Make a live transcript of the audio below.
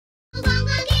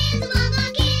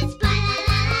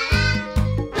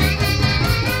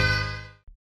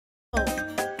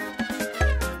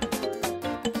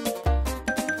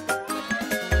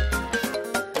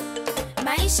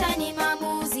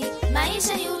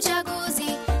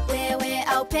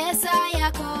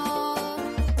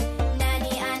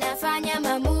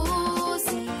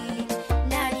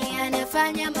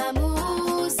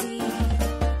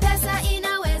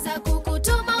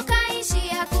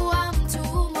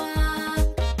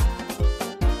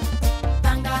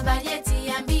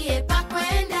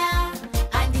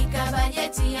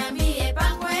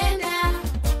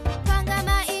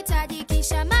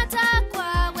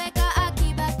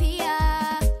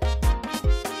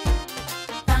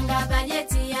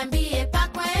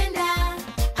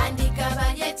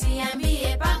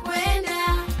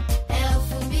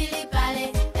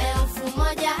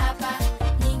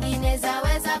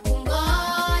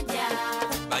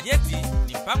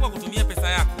Panga kutumia pesa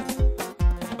yako.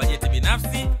 Bajeti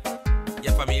binafsi,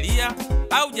 ya familia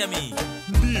au jamii.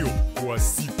 Ndio, kwa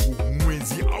siku,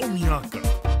 mwezi au miaka.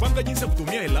 Panga jinsi ya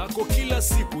kutumia hela yako kila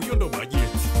siku, hiyo ndo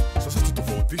bajeti. Sasa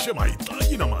tutofautishe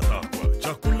mahitaji na matakwa.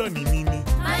 Chakula ni nini?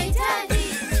 Mahitaji.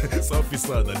 Safi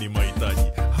sana, ni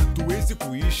mahitaji. Hatuwezi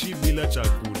kuishi bila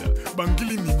chakula.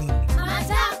 Bangili ni nini?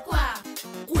 Matakwa.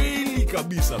 Kweli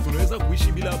kabisa, tunaweza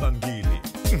kuishi bila bangili.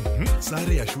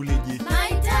 Sare ya shule je?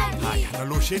 Mahitaji. Haya, na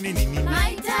losheni ni nini?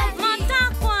 Mahitaji.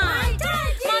 Matakwa.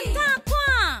 Mahitaji.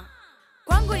 Matakwa.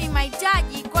 Kwangu ni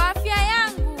mahitaji kwa afya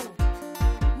yangu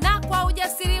na kwa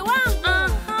ujasiri wangu.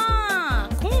 Aha,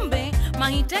 kumbe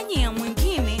mahitaji ya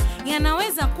mwingine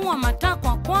yanaweza kuwa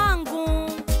matakwa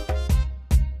kwangu.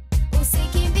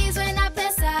 Usikimbizwe na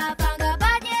pesa, panga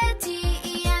bajeti,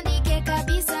 iandike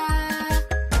kabisa.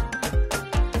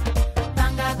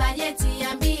 Panga bajeti,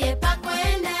 iambie pa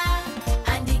kwenda.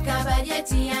 Andika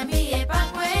bajeti, iambie pa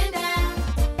kwenda.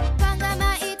 Panga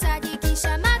mahitaji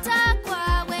kisha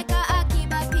matakwa, weka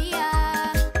akiba pia.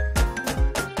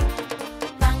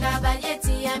 Panga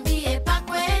bajeti, iambie pa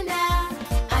kwenda.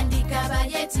 Andika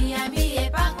bajeti, iambie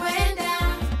pa kwenda.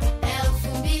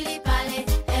 2,000 pale,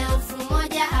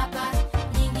 1,000 hapa,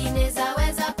 nyingine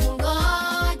zaweza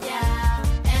kungoja.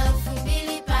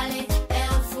 2,000 pale,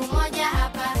 1,000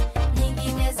 hapa,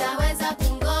 nyingine zaweza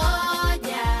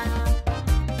kungoja.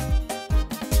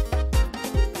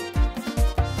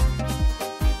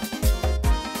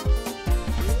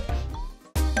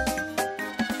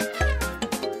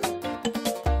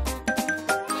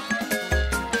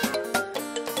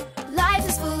 Life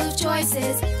is full of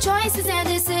choices and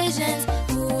decisions.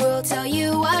 Who will tell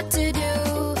you what to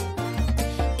do?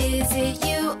 Is it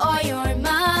you or your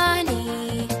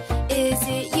money? Is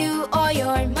it you or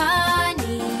your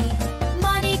money?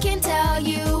 Money can tell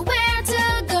you where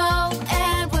to go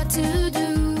and what to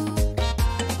do.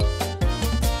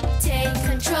 Take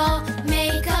control,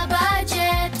 make a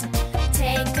budget.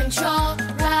 Take control,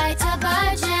 write a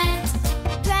budget.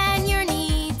 Plan your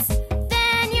needs,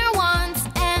 then your wants,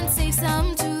 and save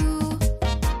some too.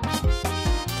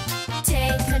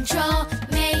 Take control,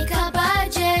 make a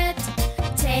budget.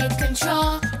 Take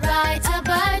control, write a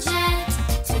budget.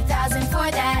 2,000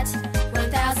 for that,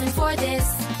 1,000 for this.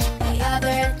 The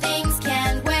other things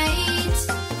can wait.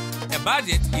 A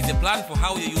budget is a plan for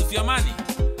how you use your money.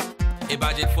 A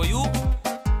budget for you,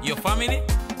 your family,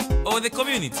 or the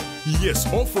community. Yes,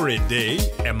 or for a day,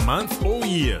 a month, or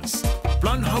years.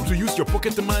 Plan how to use your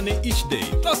pocket money each day.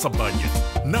 That's a budget.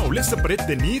 Now let's separate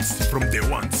the needs from the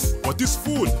wants. What is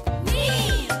food?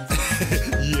 Needs.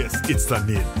 Yes, it's a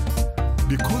need.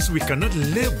 Because we cannot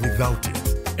live without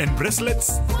it. And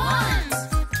bracelets? Wants.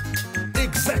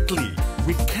 Exactly.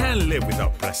 We can't live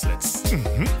without bracelets.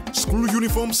 School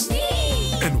uniforms?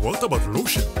 Need. And what about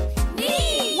lotion?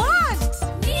 Need. What?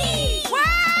 Need.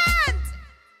 What?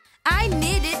 I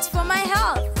need it for my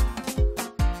health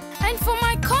and for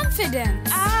my confidence.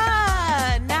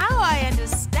 Now I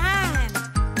understand.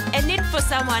 A need for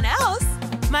someone else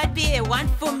might be a want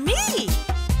for me.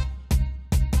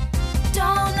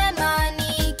 Don't let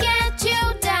money get you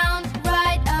down.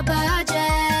 Write a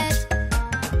budget.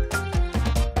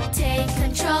 Take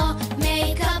control,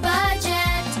 make a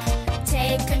budget.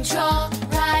 Take control,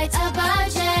 write a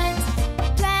budget.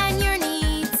 Plan your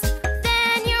needs,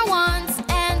 then your wants,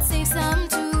 and save some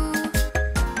too.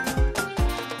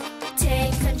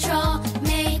 Take control,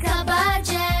 make a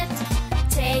budget.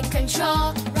 Take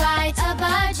control, write a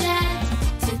budget.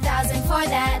 2,000 for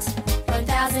that,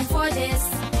 1,000 for this.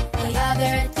 The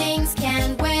other things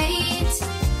can wait.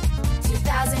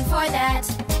 2,000 for that,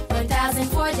 1,000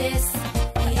 for this.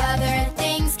 The other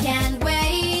things can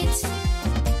wait.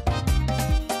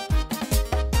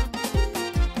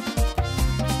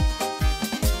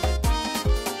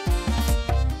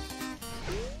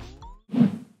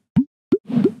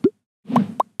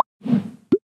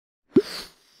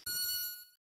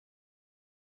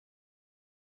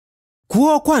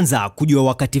 Kuwa wa kwanza kujua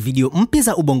wakati video mpya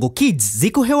za Ubongo Kids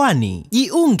ziko hewani.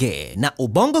 Jiunge na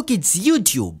Ubongo Kids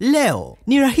YouTube leo.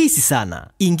 Ni rahisi sana.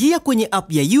 Ingia kwenye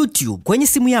app ya YouTube kwenye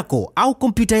simu yako au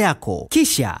kompyuta yako.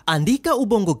 Kisha andika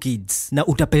Ubongo Kids na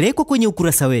utapelekwa kwenye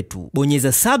ukurasa wetu.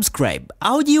 Bonyeza subscribe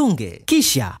au jiunge.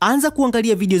 Kisha anza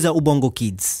kuangalia video za Ubongo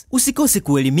Kids. Usikose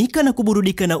kuelimika na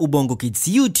kuburudika na Ubongo Kids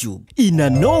YouTube.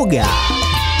 Inanoga!